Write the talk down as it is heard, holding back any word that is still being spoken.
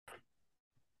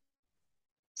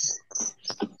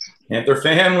Panther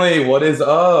family, what is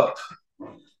up?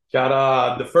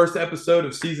 Got the first episode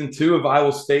of season 2 of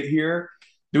Iowa State here,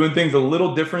 doing things a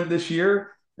little different this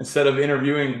year. Instead of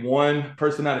interviewing one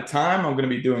person at a time, I'm going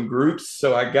to be doing groups.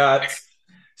 So I got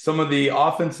some of the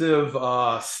offensive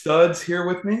studs here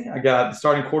with me. I got the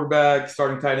starting quarterback,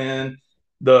 starting tight end,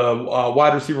 the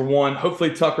wide receiver one.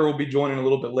 Hopefully Tucker will be joining a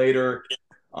little bit later.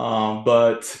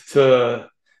 But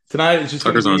tonight it's just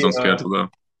going to Tucker's on his be own schedule, though.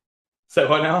 say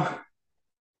what now?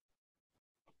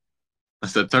 I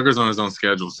said Tucker's on his own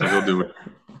schedule, so he'll do it.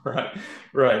 Right,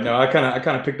 right. No, I kind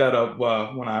of picked that up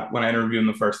when I interviewed him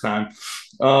the first time.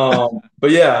 But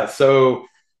yeah, so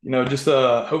just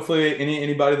hopefully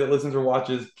anybody that listens or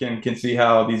watches can see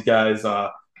how these guys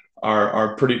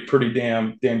are pretty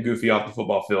damn goofy off the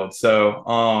football field.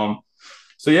 So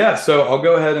yeah, so I'll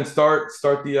go ahead and start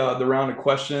the round of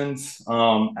questions.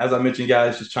 As I mentioned,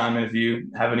 guys, just chime in if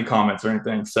you have any comments or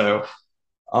anything. So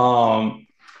um,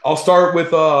 I'll start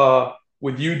with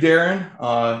you, Darren.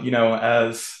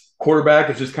 As quarterback,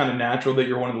 it's just kind of natural that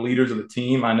you're one of the leaders of the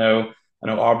team. I know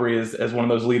Aubry is as one of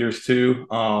those leaders too.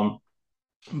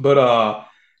 But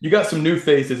you got some new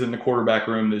faces in the quarterback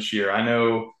room this year. I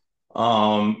know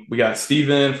we got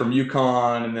Steven from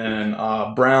UConn and then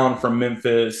Brown from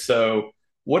Memphis. So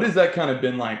what has that kind of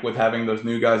been like with having those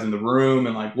new guys in the room?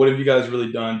 And like, what have you guys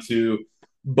really done to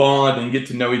bond and get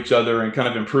to know each other and kind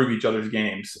of improve each other's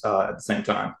games at the same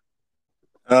time?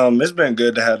 It's been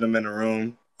good to have them in the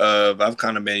room. I've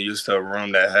kind of been used to a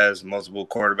room that has multiple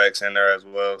quarterbacks in there as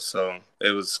well, so it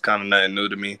was kind of nothing new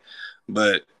to me.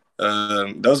 But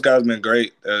those guys been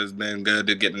great. It's been good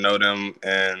to get to know them,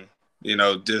 and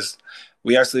just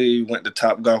we actually went to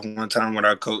Top Golf one time with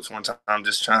our coach one time,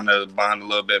 just trying to bond a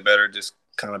little bit better, just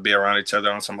kind of be around each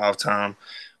other on some off time.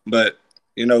 But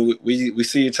we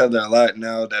see each other a lot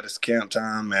now that it's camp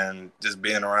time and just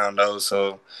being around those.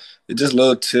 So it's just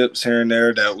little tips here and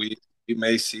there that we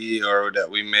may see or that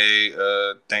we may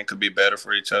think could be better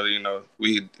for each other.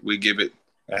 We give it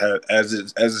as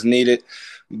it's needed,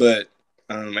 but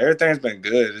everything's been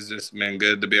good. It's just been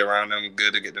good to be around them,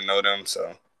 good to get to know them.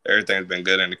 So everything's been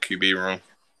good in the QB room.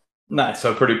 Nice.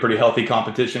 So pretty healthy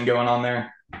competition going on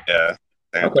there. Yeah,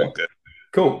 things Okay, been good.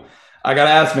 cool. I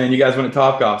gotta ask, man, you guys went to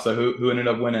Top Golf, so who ended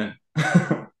up winning?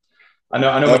 I know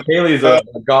Uh, McKaylee's uh,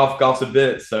 a golf's a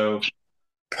bit, so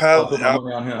I'll probably put my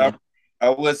money on I, him. I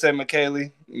would say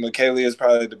McKaylee. McKaylee is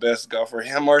probably the best golfer.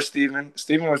 Him or Steven.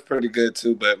 Steven was pretty good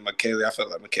too, but McKaylee, I felt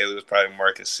like McKaylee was probably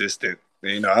more consistent.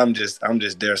 I'm just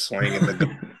there swinging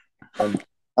the. I'm,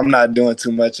 I'm not doing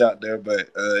too much out there,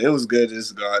 but it was good just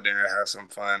to go out there and have some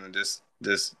fun and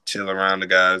just chill around the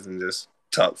guys and just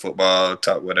talk football,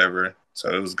 talk whatever. So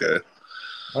it was good.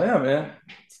 Oh yeah, man.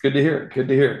 It's good to hear. Good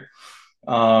to hear.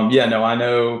 Yeah, no, I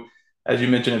know. As you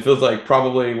mentioned, it feels like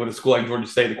probably with a school like Georgia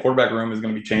State, the quarterback room is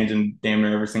going to be changing damn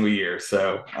near every single year.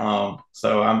 So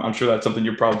I'm sure that's something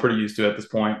you're probably pretty used to at this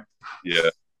point. Yeah.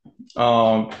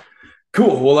 Um,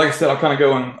 cool. Well, like I said, I'll kind of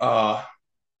go in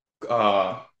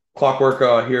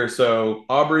clockwork here. So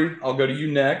Aubrey, I'll go to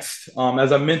you next.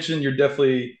 As I mentioned, you're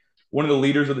definitely one of the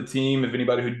leaders of the team. If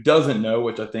anybody who doesn't know,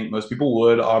 which I think most people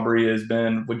would, Aubrey has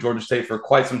been with Georgia State for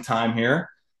quite some time here.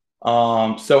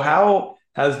 So how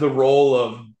has the role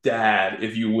of dad,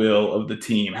 if you will, of the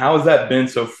team, how has that been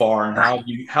so far, and how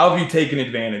have you taken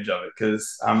advantage of it?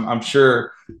 Because I'm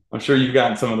sure you've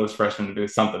gotten some of those freshmen to do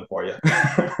something for you.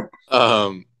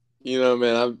 Um,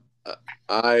 man,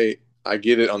 I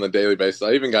get it on a daily basis.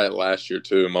 I even got it last year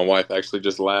too. My wife actually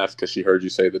just laughed because she heard you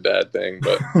say the dad thing.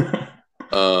 But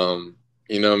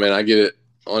man, I get it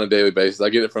on a daily basis. I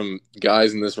get it from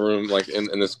guys in this room, like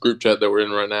in this group chat that we're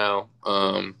in right now.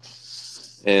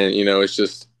 And it's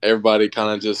just everybody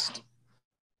kind of just.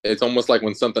 It's almost like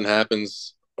when something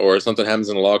happens or something happens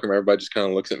in the locker room, everybody just kind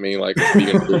of looks at me like, "What are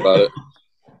you gonna do about it?"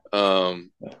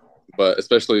 Um, but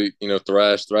especially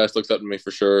Thrash. Thrash looks up to me for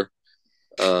sure.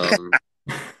 Um,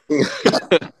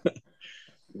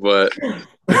 but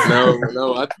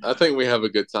no, I think we have a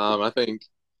good time. I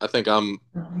think I'm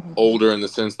older in the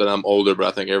sense that I'm older, but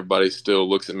I think everybody still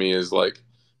looks at me as like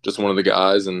just one of the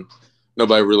guys, and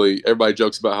everybody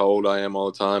jokes about how old I am all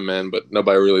the time, man, but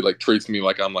nobody really like treats me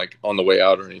like I'm like on the way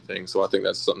out or anything. So I think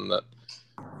that's something that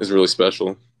is really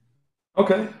special.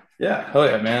 Okay. Yeah. Hell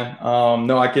yeah, man.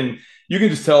 No, you can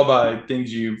just tell by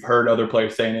things you've heard other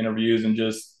players say in interviews and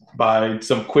just by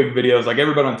some quick videos. Like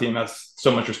everybody on the team has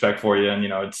so much respect for you, and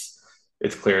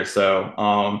it's clear.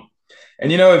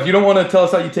 And if you don't want to tell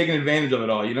us how you're taking advantage of it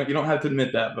all, you don't have to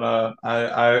admit that. But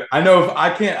I know if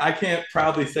I can't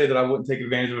proudly say that I wouldn't take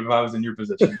advantage of it if I was in your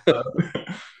position. So,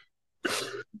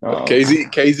 um,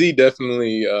 KZ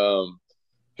definitely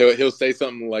he'll say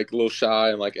something like a little shy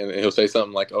and he'll say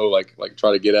something like, oh, like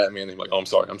try to get at me, and he's like, oh, I'm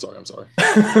sorry.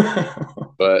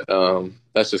 But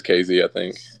that's just KZ, I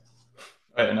think.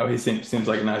 I know he seems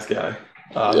like a nice guy.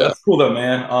 Yeah. That's cool though,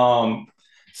 man.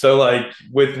 So like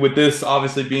with this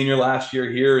obviously being your last year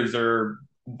here, is there,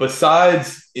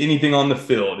 besides anything on the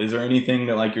field, is there anything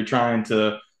that like you're trying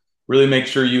to really make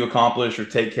sure you accomplish or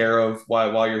take care of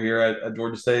while you're here at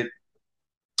Georgia State?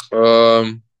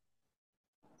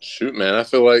 Shoot, man, I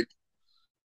feel like,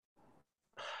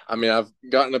 I mean, I've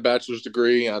gotten a bachelor's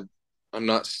degree. I'm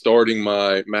not starting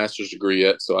my master's degree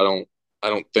yet, so I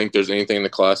don't think there's anything in the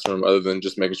classroom other than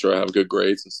just making sure I have good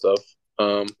grades and stuff.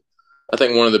 I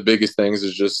think one of the biggest things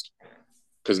is just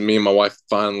because me and my wife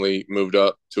finally moved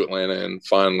up to Atlanta and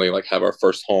finally like have our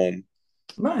first home.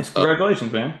 Nice,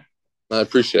 congratulations, man. I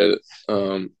appreciate it.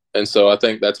 And so I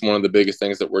think that's one of the biggest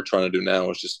things that we're trying to do now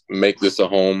is just make this a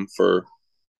home for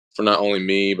not only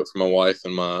me but for my wife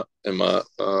and my my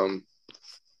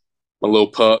little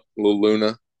pup, little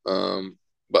Luna.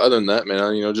 But other than that,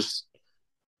 man, just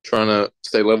trying to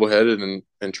stay level headed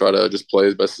and try to just play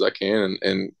as best as I can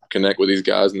and connect with these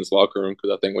guys in this locker room because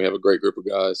I think we have a great group of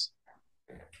guys.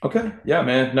 Okay, yeah,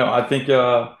 man. No, I think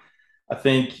if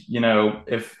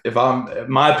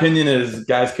my opinion is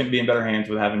guys couldn't be in better hands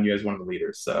with having you as one of the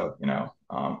leaders. So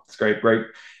it's great.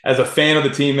 As a fan of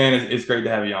the team, man, it's great to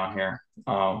have you on here.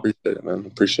 Appreciate it, man.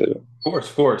 Appreciate it.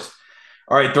 Of course.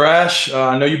 All right, Thrash.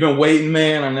 I know you've been waiting,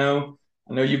 man. I know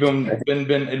you've been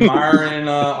admiring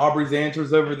Aubrey's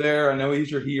answers over there. I know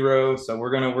he's your hero, so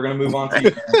we're gonna move on to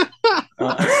you.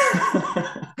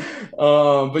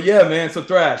 But yeah, man. So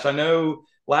Thrash, I know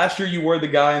last year you were the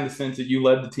guy in the sense that you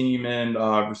led the team in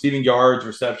receiving yards,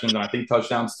 receptions, and I think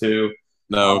touchdowns too.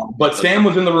 No, but Sam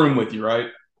was in the room with you, right?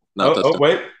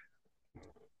 Wait.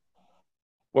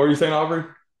 What were you saying, Aubrey?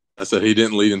 I said he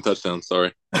didn't lead in touchdowns.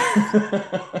 Sorry.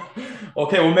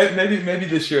 Okay, well maybe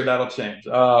this year that'll change.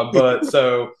 But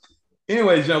so,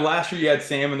 anyways, last year you had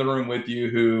Sam in the room with you,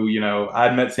 who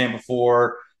I'd met Sam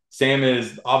before. Sam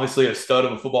is obviously a stud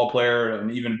of a football player,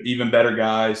 an even better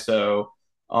guy. So,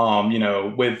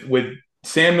 with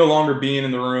Sam no longer being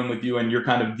in the room with you, and you're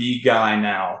kind of the guy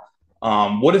now.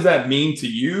 What does that mean to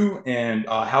you, and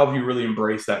how have you really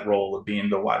embraced that role of being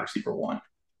the wide receiver one?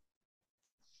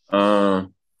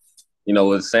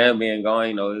 With Sam being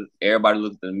gone, everybody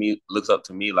looks up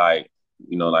to me like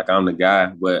I'm the guy.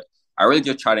 But I really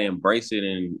just try to embrace it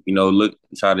and,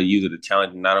 try to use it to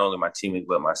challenge not only my teammates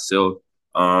but myself.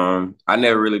 I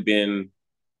never really been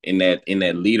in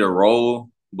that leader role,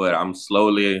 but I'm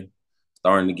slowly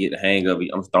starting to get the hang of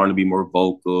it. I'm starting to be more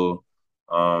vocal.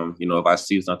 If I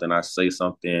see something, I say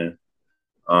something.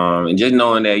 And just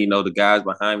knowing that, the guys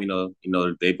behind me,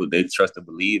 they trust and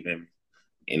believe in me.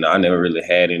 I never really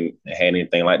had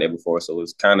anything like that before, so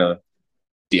it's kind of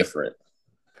different.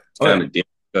 It's kind of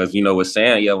different because with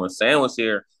Sam, when Sam was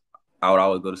here, I would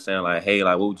always go to Sam like, "Hey,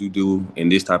 like, what would you do in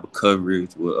this type of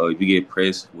coverage? If you get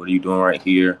pressed, what are you doing right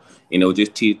here?"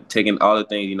 Just taking all the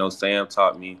things Sam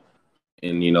taught me,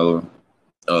 and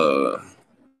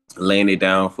laying it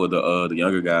down for the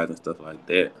younger guys and stuff like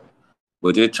that.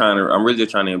 But I'm really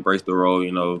just trying to embrace the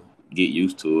role, get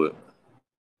used to it.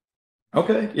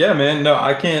 Okay. Yeah, man. No,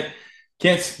 I can't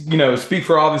speak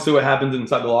for obviously what happens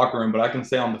inside the locker room, but I can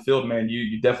say on the field, man,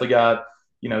 you definitely got,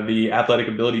 the athletic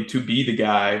ability to be the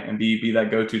guy and be that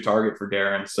go-to target for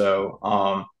Darren. So,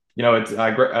 I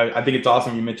think it's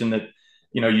awesome. You mentioned that,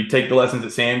 you take the lessons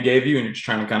that Sam gave you and you're just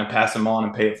trying to kind of pass them on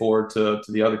and pay it forward to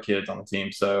the other kids on the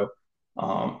team. So,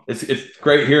 it's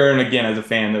great hearing again as a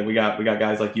fan that we got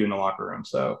guys like you in the locker room.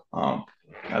 So,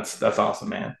 that's awesome,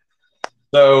 man.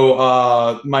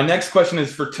 So my next question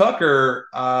is for Tucker.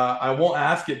 I won't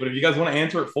ask it, but if you guys want to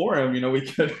answer it for him, we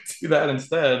could do that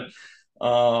instead.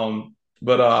 I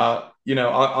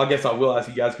guess I will ask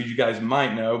you guys because you guys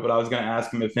might know. But I was going to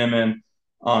ask him if him and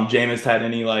Jameis had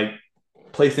any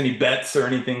placed any bets or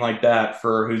anything like that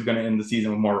for who's going to end the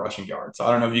season with more rushing yards. So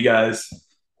I don't know if you guys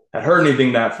had heard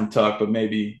anything that from Tuck, but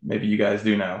maybe you guys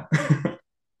do know.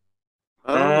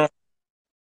 Go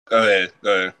ahead.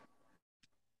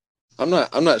 I'm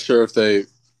not sure if they.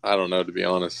 I don't know, to be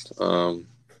honest. I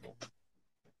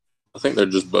think they're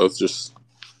just both just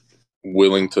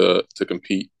willing to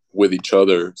compete with each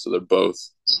other, so they're both.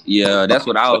 Yeah, that's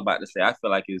what I was about to say. I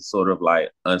feel like it's sort of like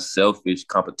unselfish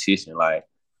competition. Like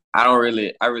I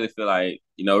really feel like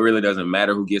it really doesn't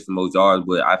matter who gets the most yards,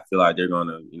 but I feel like they're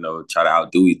gonna try to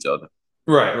outdo each other.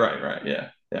 Right. Yeah.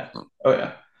 Oh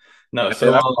yeah. No.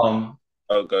 So go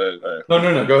ahead.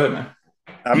 No. Go ahead, man.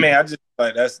 I mean, I just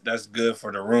like that's good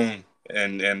for the room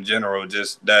and in general,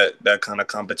 just that kind of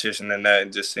competition and that,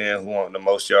 and just seeing who won the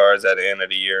most yards at the end of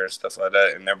the year and stuff like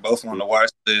that. And they're both on the watch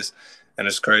list, and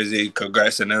it's crazy.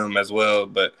 Congrats to them as well.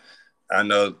 But I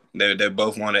know they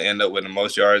both want to end up with the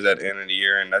most yards at the end of the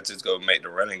year, and that's just going to make the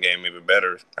running game even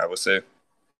better, I would say.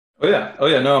 Oh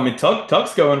yeah. No, I mean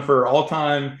Tuck's going for all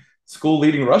time school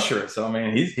leading rusher. So I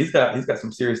mean he's got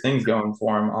some serious things going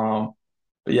for him.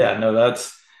 But yeah, no,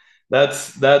 that's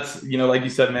like you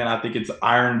said, man. I think it's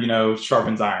iron,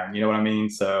 sharpens iron. You know what I mean?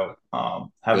 So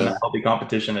having a healthy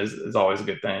competition is always a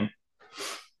good thing.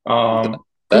 That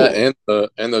Cool.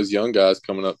 and those young guys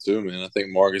coming up too, man. I think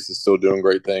Marcus is still doing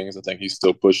great things. I think he's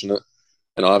still pushing it,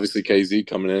 and obviously KZ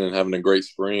coming in and having a great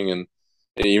spring and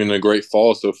even a great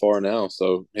fall so far now.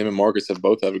 So him and Marcus have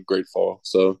both had a great fall.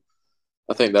 So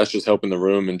I think that's just helping the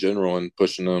room in general and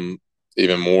pushing them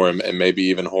even more and maybe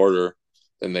even harder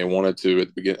than they wanted to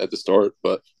at the start.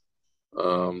 But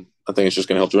I think it's just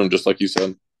going to help the room, just like you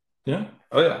said. Yeah.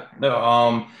 Oh yeah.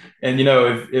 No. And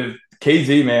if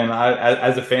KZ, man,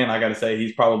 as a fan, I got to say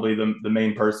he's probably the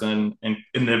main person in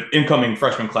the incoming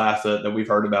freshman class that we've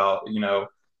heard about.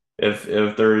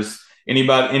 If there's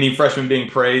any freshman being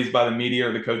praised by the media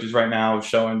or the coaches right now,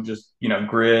 showing just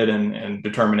grit and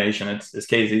determination, it's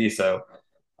KZ. So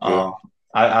Yeah.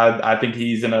 I think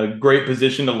he's in a great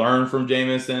position to learn from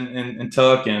Jameis and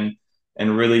Tuck and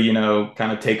really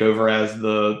kind of take over as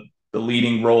the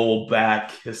leading role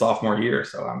back his sophomore year.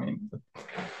 So I mean,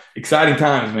 exciting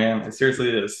times, man. It seriously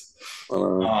is.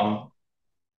 Cool.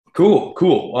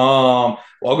 Well,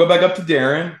 I'll go back up to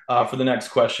Darren for the next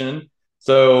question.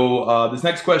 So this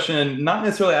next question, not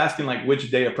necessarily asking like which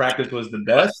day of practice was the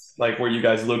best, like where you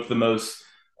guys looked the most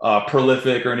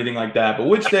prolific or anything like that, but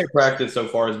which day of practice so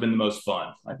far has been the most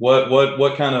fun? Like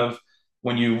what kind of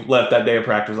when you left that day of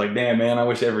practice, like damn man, I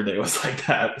wish every day was like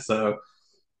that. So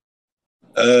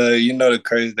the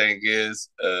crazy thing is,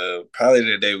 probably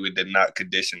the day we did not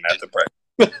condition after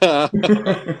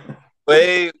practice.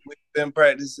 Way we've been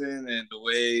practicing and the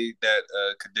way that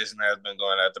conditioning has been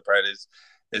going after practice,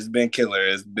 it's been killer.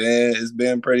 It's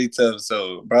been pretty tough.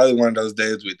 So probably one of those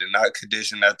days we did not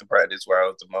condition after practice where I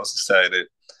was the most excited.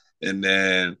 And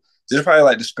then just probably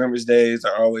like the scrimmage days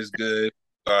are always good.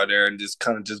 Go out there and just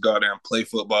go out there and play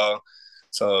football.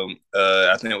 So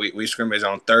I think we scrimmaged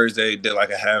on Thursday, did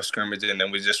like a half scrimmage, and then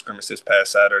we just scrimmaged this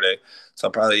past Saturday. So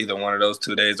probably either one of those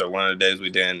 2 days or one of the days we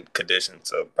didn't condition.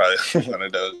 So probably one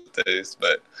of those days.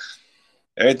 But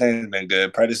everything's been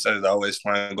good. Practice is always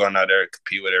fun going out there and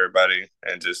compete with everybody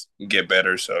and just get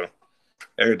better. So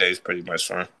every day is pretty much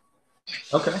fun.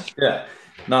 okay, yeah,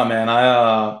 no man,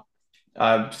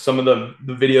 some of the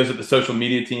videos that the social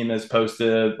media team has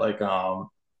posted, like I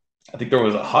think there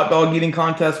was a hot dog eating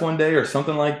contest one day or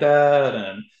something like that.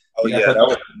 And Oh, you guys yeah.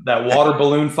 had that water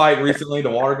balloon fight recently, the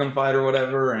water gun fight or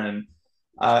whatever. And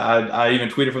I even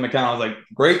tweeted from the account. I was like,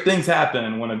 great things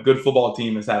happen when a good football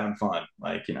team is having fun.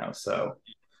 Like, so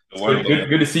it's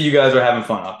good to see you guys are having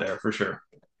fun out there for sure.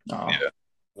 Yeah.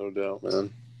 No doubt,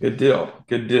 man. Good deal.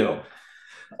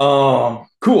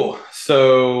 Cool.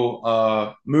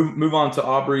 So move on to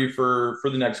Aubrey for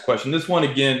the next question. This one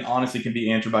again, honestly, can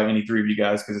be answered by any three of you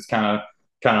guys because it's kind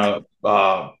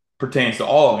of pertains to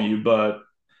all of you, but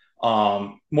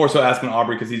more so asking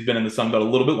Aubrey because he's been in the Sun Belt a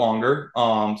little bit longer.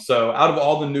 So out of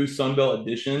all the new Sun Belt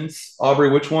additions, Aubrey,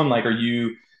 which one like are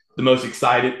you the most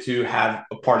excited to have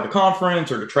a part of the conference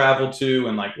or to travel to,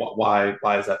 and like why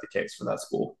is that the case for that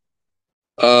school?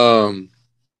 All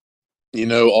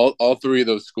three of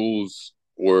those schools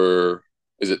were.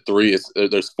 Is it three?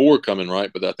 There's four coming,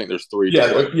 right? But I think there's three.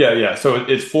 Yeah. So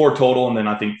it's four total, and then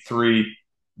I think three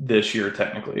this year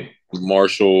technically.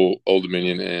 Marshall, Old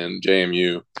Dominion, and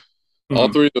JMU. Mm-hmm. All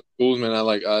three of those schools, man.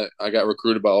 I got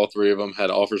recruited by all three of them.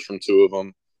 Had offers from two of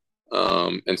them,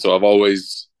 and so I've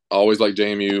always liked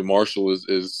JMU. Marshall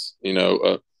is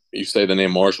you say the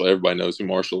name Marshall, everybody knows who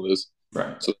Marshall is.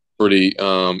 Right. So pretty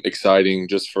exciting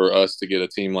just for us to get a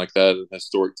team like that, a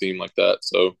historic team like that.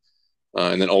 So,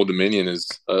 and then Old Dominion is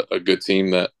a good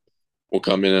team that will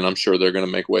come in, and I'm sure they're going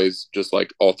to make waves just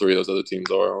like all three of those other teams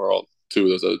are, or all two of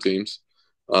those other teams.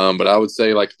 But I would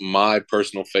say like my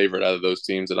personal favorite out of those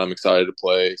teams that I'm excited to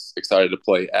play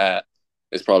at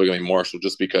is probably going to be Marshall,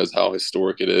 just because how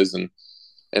historic it is, and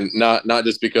not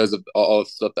just because of all the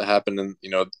stuff that happened in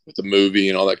with the movie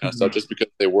and all that kind of stuff, just because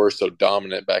they were so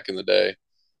dominant back in the day.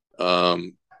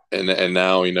 And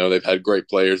now they've had great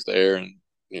players there, and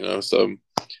so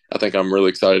I think I'm really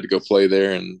excited to go play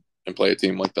there and play a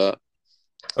team like that.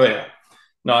 Oh yeah,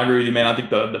 no, I agree with you, man. I think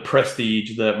the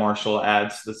prestige that Marshall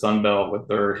adds to the Sun Belt with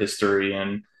their history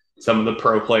and some of the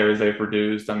pro players they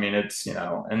produced. I mean, it's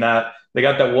and that they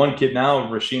got that one kid now,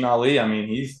 Rasheen Ali. I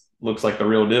mean, looks like the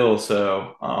real deal.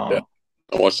 So Yeah.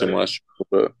 I watched him last year.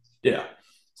 But yeah.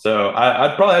 So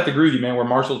I'd probably have to agree with you, man. Where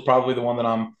Marshall's probably the one that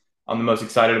I'm the most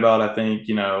excited about. I think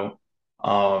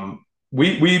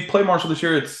we play Marshall this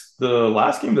year. It's the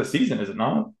last game of the season, is it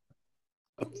not?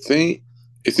 I think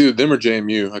it's either them or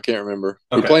JMU. I can't remember.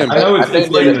 We Okay, play them. I know I it's think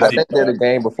late in the I season. think they're the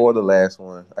game before the last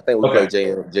one. I think we Okay.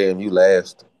 played JMU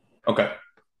last. Okay,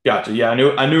 gotcha. Yeah, I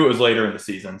knew it was later in the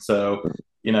season. So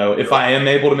if I am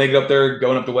able to make it up there,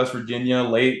 going up to West Virginia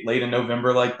late in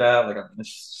November like that, like it's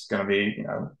just gonna be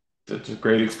it's a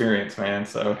great experience, man.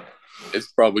 So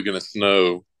It's probably going to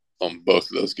snow on both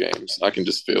of those games. I can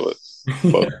just feel it.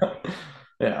 Both.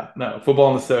 yeah, no, football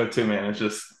in the snow too, man. It's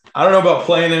just I don't know about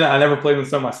playing in it. I never played in the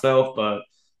snow myself, but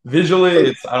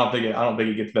visually, I don't think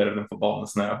it gets better than football in the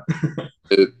snow.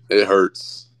 It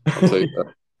hurts. I'll tell you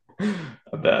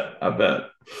that. I bet.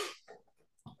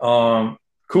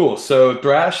 Cool. So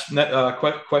Thrash,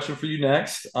 question for you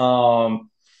next.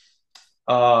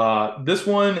 This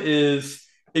one is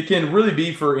it can really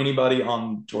be for anybody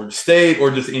on Georgia State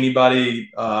or just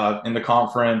anybody in the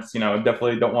conference.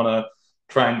 Definitely don't want to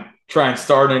try and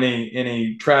start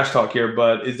any trash talk here,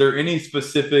 but is there any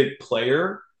specific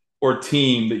player or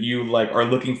team that you like are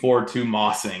looking forward to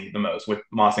mossing the most? With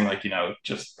mossing, like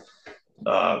just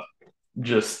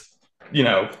you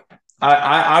know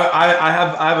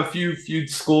I have a few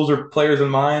schools or players in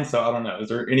mind, so I don't know. Is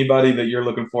there anybody that you're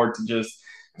looking forward to just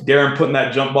Darren putting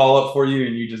that jump ball up for you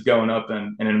and you just going up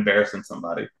and embarrassing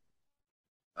somebody?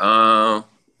 I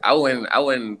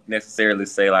wouldn't necessarily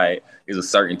say like it's a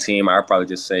certain team. I'd probably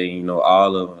just say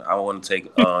all of them. I want to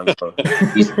take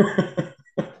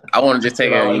I want to just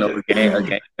take a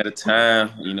game at a time.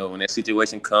 When that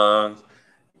situation comes,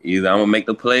 either I'm gonna make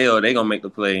the play or they gonna make the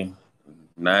play.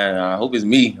 Nah, I hope it's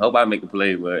me. Hope I make the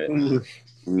play, but I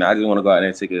just want to go out there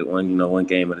and take it one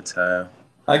game at a time.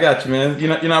 I got you, man.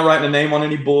 You're not writing a name on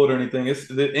any bullet or anything. It's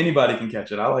anybody can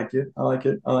catch it. I like it. I like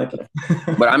it. I like it.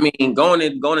 But I mean, going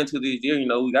into this year,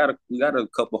 we got a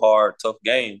couple hard, tough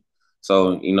games.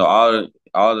 So all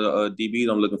the DBs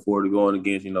I'm looking forward to going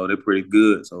against. They're pretty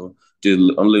good. So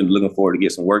I'm looking forward to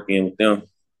get some work in with them.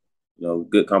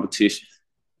 Good competition.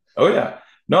 Oh yeah.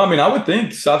 No, I mean I would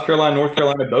think South Carolina, North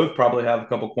Carolina both probably have a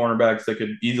couple cornerbacks that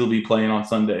could easily be playing on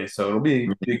Sunday. So it'll be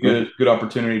a good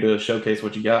opportunity to showcase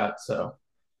what you got. So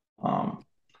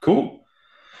cool.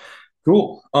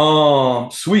 Cool.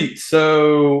 Sweet.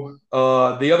 So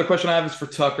the other question I have is for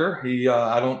Tucker. He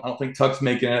I don't think Tuck's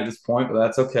making it at this point, but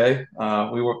that's okay.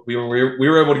 We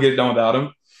were able to get it done without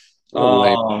him.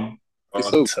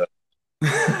 So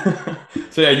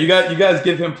So yeah, you guys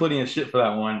give him plenty of shit for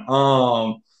that one.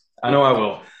 I know I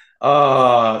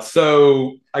will.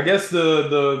 So I guess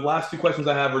the last two questions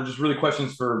I have are just really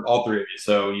questions for all three of you.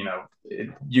 So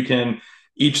you can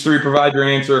each three provide your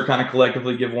answer, kind of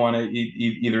collectively give one.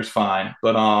 Either's fine.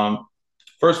 But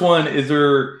first one, is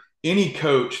there any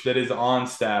coach that is on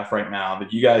staff right now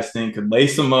that you guys think could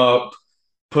lace them up,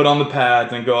 put on the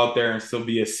pads, and go out there and still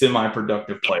be a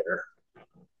semi-productive player?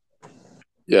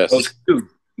 yes. Coach Q,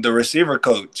 the receiver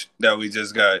coach that we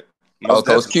just got.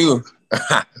 Coach Q.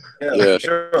 Yeah, for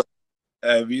sure.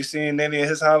 Have you seen any of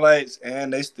his highlights?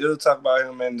 And they still talk about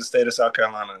him in the state of South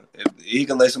Carolina. He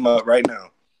can lace him up right now,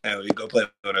 and he go play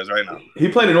with us right now. He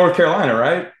played in North Carolina,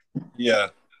 right? Yeah.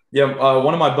 Yeah,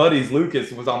 one of my buddies,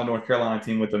 Lucas, was on the North Carolina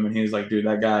team with him, and he was like, "Dude,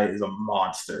 that guy is a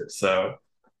monster." So,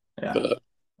 yeah,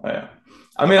 yeah.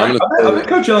 I mean, I bet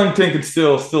Coach Ellington could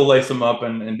still lace him up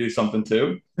and do something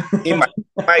too. He might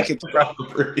try.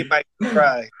 He might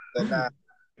try, but not.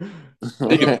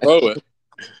 He can throw it.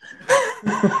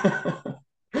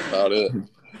 About it.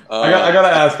 I gotta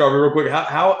ask Aubrey real quick.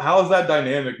 How is that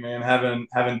dynamic, man?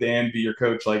 Having Dan be your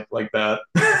coach like that.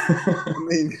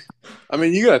 I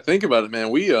mean, you gotta think about it,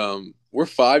 man. We're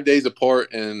 5 days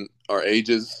apart in our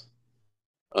ages.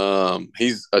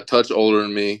 He's a touch older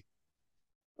than me.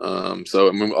 So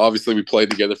I mean, obviously we played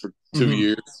together for 2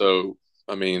 years. So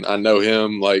I mean, I know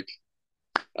him like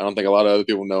I don't think a lot of other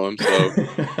people know him.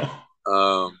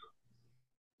 So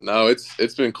no,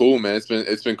 it's been cool, man.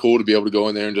 It's been cool to be able to go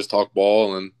in there and just talk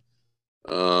ball and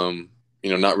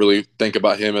not really think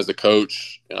about him as a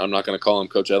coach. I'm not going to call him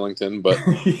Coach Ellington, but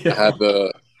yeah.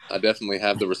 I definitely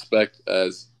have the respect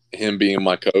as him being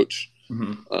my coach.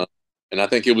 And I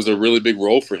think it was a really big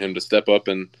role for him to step up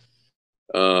and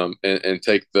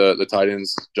take the tight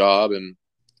ends job and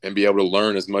be able to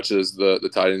learn as much as the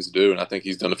tight ends do. And I think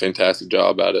he's done a fantastic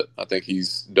job at it. I think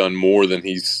he's done more than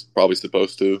he's probably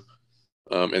supposed to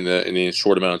in the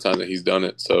short amount of time that he's done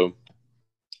it. So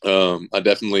I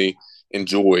definitely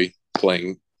enjoy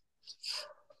playing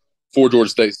for Georgia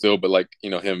State still, but like, you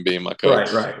know, him being my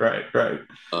coach. Right.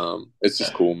 It's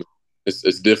just cool, man.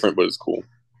 It's different, but it's cool.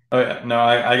 Oh yeah, no,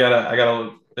 I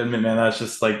gotta admit, man, that's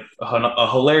just like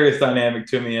a hilarious dynamic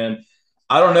to me. And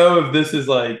I don't know if this is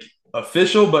like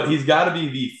official, but he's got to be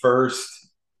the first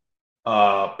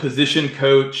position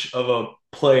coach of a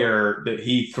player that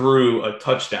he threw a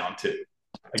touchdown to.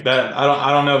 Like that,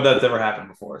 I don't know if that's ever happened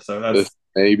before. So This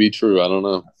may be true. I don't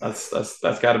know.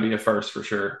 that's got to be a first for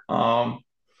sure. I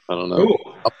don't know.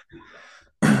 Cool.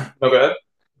 No, go ahead.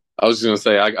 I was just gonna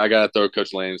say I gotta throw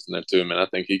Coach Lannis in there too, man. I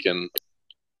think he can.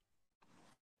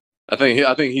 I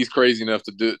think he's crazy enough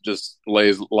to just lay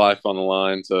his life on the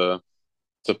line to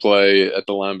play at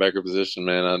the linebacker position,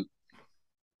 man.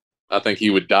 I think he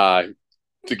would die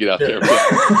to get out there.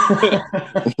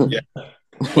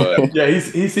 But yeah,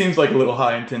 he seems like a little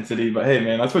high intensity, but hey,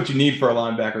 man, that's what you need for a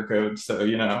linebacker coach. So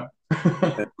you know,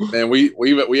 man,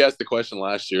 we asked the question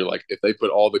last year, like if they put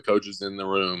all the coaches in the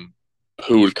room,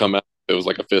 who would come out? It was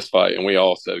like a fist fight, and we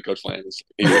all said Coach Lannis.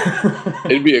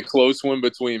 It'd be a close one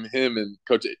between him and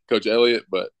Coach Elliott,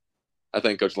 but I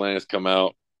think Coach Lannis come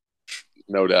out,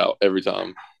 no doubt, every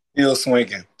time. Still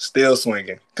swinging.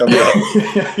 Come on.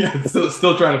 Yeah.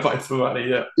 Still trying to fight somebody.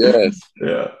 Yeah. Yes.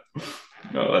 Yeah.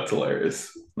 No, that's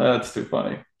hilarious. That's too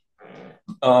funny.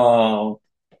 All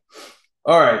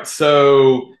right.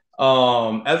 So,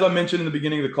 as I mentioned in the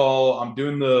beginning of the call, I'm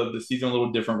doing the season a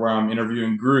little different where I'm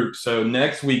interviewing groups. So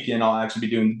next weekend, I'll actually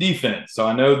be doing the defense. So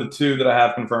I know the two that I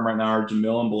have confirmed right now are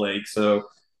Jamil and Blake. So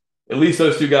at least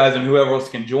those two guys and whoever else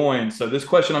can join. So this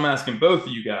question I'm asking both of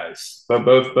you guys,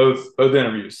 both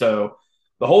interviews. So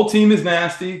the whole team is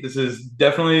nasty. This is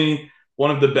definitely one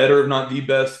of the better, if not the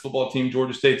best football team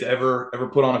Georgia State's ever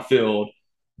put on a field.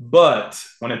 But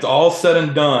when it's all said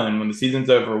and done, when the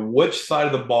season's over, which side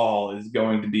of the ball is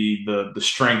going to be the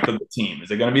strength of the team?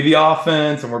 Is it going to be the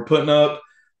offense and we're putting up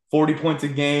 40 points a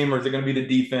game, or is it going to be the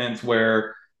defense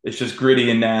where it's just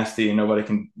gritty and nasty and nobody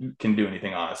can do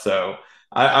anything on it? So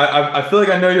I feel like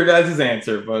I know your guys'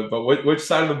 answer, but which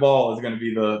side of the ball is going to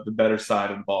be the better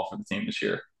side of the ball for the team this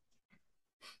year?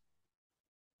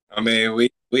 I mean,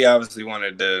 we obviously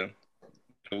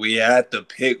we had to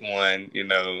pick one, you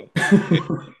know.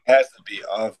 It has to be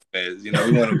offense. You know,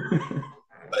 we want to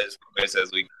play as much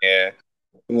as we can.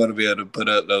 We want to be able to put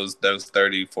up those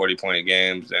 30, 40-point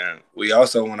games. And we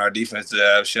also want our defense to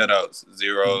have shutouts,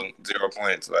 zero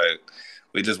points. Like,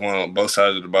 we just want both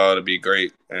sides of the ball to be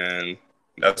great. And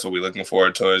that's what we're looking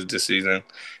forward towards this season.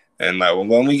 And, like,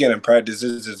 when we get in practice,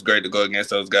 it's just great to go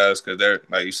against those guys because they're,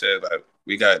 like you said, like,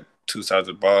 we got two sides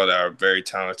of the ball that are very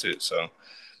talented. So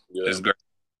it's great.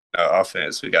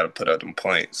 Offense, we got to put up them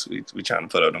points. We trying to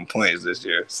put up them points this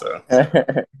year. So.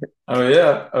 Oh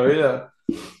yeah.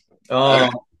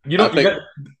 No,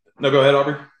 go ahead,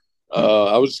 Aubrey.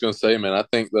 I was just gonna say, man, I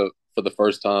think for the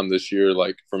first time this year,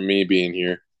 like for me being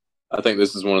here, I think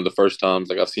this is one of the first times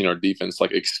like I've seen our defense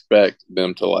like expect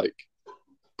them to like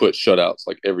put shutouts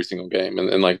like every single game,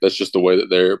 and like that's just the way that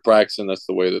they're practicing. That's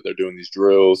the way that they're doing these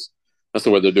drills. That's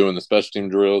the way they're doing the special team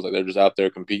drills. Like they're just out there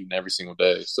competing every single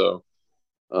day. So.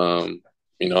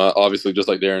 You know, obviously, just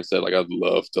like Darren said, like I'd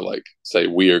love to like say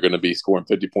we are going to be scoring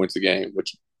 50 points a game,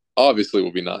 which obviously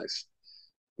will be nice.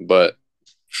 But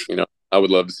you know, I would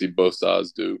love to see both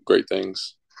sides do great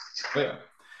things. Yeah,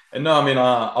 and no, I mean,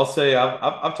 I'll say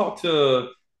I've talked to a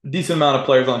decent amount of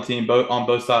players on the team, on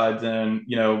both sides, and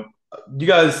you know, you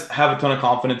guys have a ton of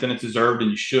confidence, and it's deserved, and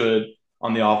you should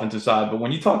on the offensive side. But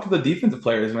when you talk to the defensive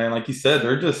players, man, like you said,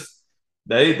 they're just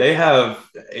they have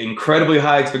incredibly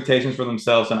high expectations for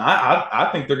themselves, and I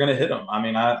think they're going to hit them. I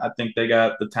mean, I think they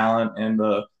got the talent and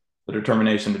the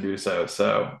determination to do so.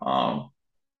 So,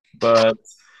 but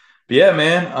yeah,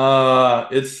 man,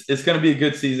 it's going to be a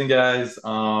good season, guys.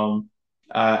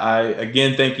 I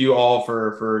again thank you all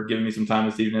for giving me some time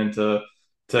this evening to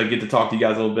get to talk to you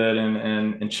guys a little bit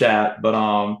and chat.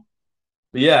 But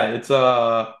yeah,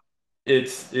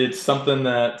 it's something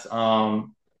that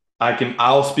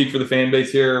I'll speak for the fan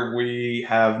base here. We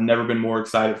have never been more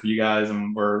excited for you guys,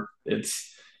 and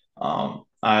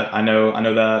I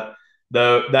know that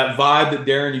that vibe that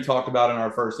Darren you talked about in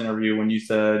our first interview when you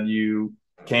said you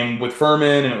came with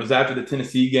Furman and it was after the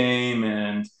Tennessee game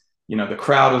and you know the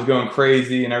crowd was going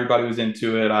crazy and everybody was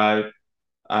into it. I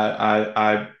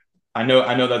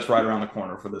know that's right around the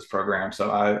corner for this program,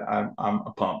 so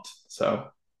I'm pumped. So.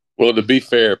 Well, to be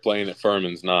fair, playing at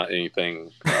Furman's not anything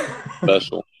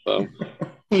special. So.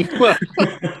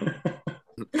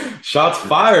 Shots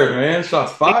fired, man.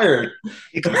 Shots fired.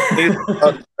 He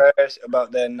talks trash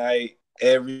about that night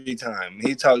every time.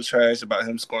 He talks trash about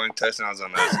him scoring touchdowns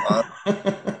on us.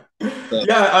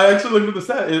 Yeah, I actually looked at the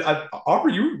stat.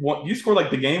 Aubrey, you scored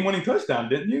like the game-winning touchdown,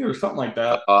 didn't you, or something like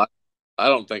that? I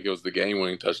don't think it was the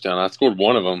game-winning touchdown. I scored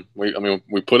one of them.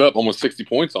 We put up almost 60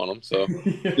 points on them. So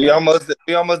we almost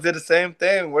did the same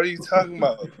thing. What are you talking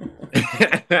about?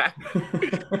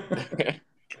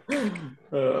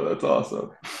 That's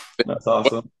awesome. That's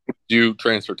awesome. What did you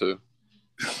transfer to?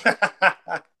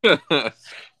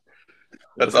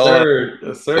 That's all.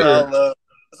 Yes, sir.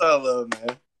 That's all love,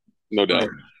 man. No doubt.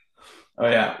 Oh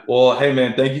yeah. Well, hey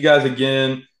man, thank you guys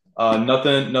again.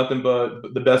 Nothing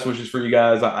but the best wishes for you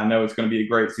guys. I know it's going to be a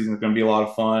great season. It's going to be a lot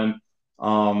of fun.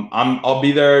 I'll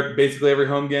be there basically every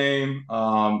home game.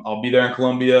 I'll be there in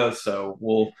Columbia, so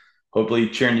we'll hopefully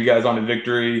cheering you guys on to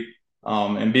victory.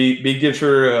 And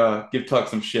give Tuck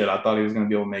some shit. I thought he was going to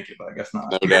be able to make it, but I guess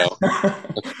not. No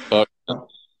doubt.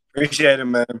 Appreciate it,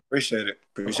 man. Appreciate it.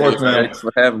 Of course, man. Thanks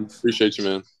for having us. Appreciate you,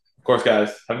 man. Of course,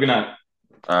 guys. Have a good night.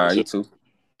 All right, you too.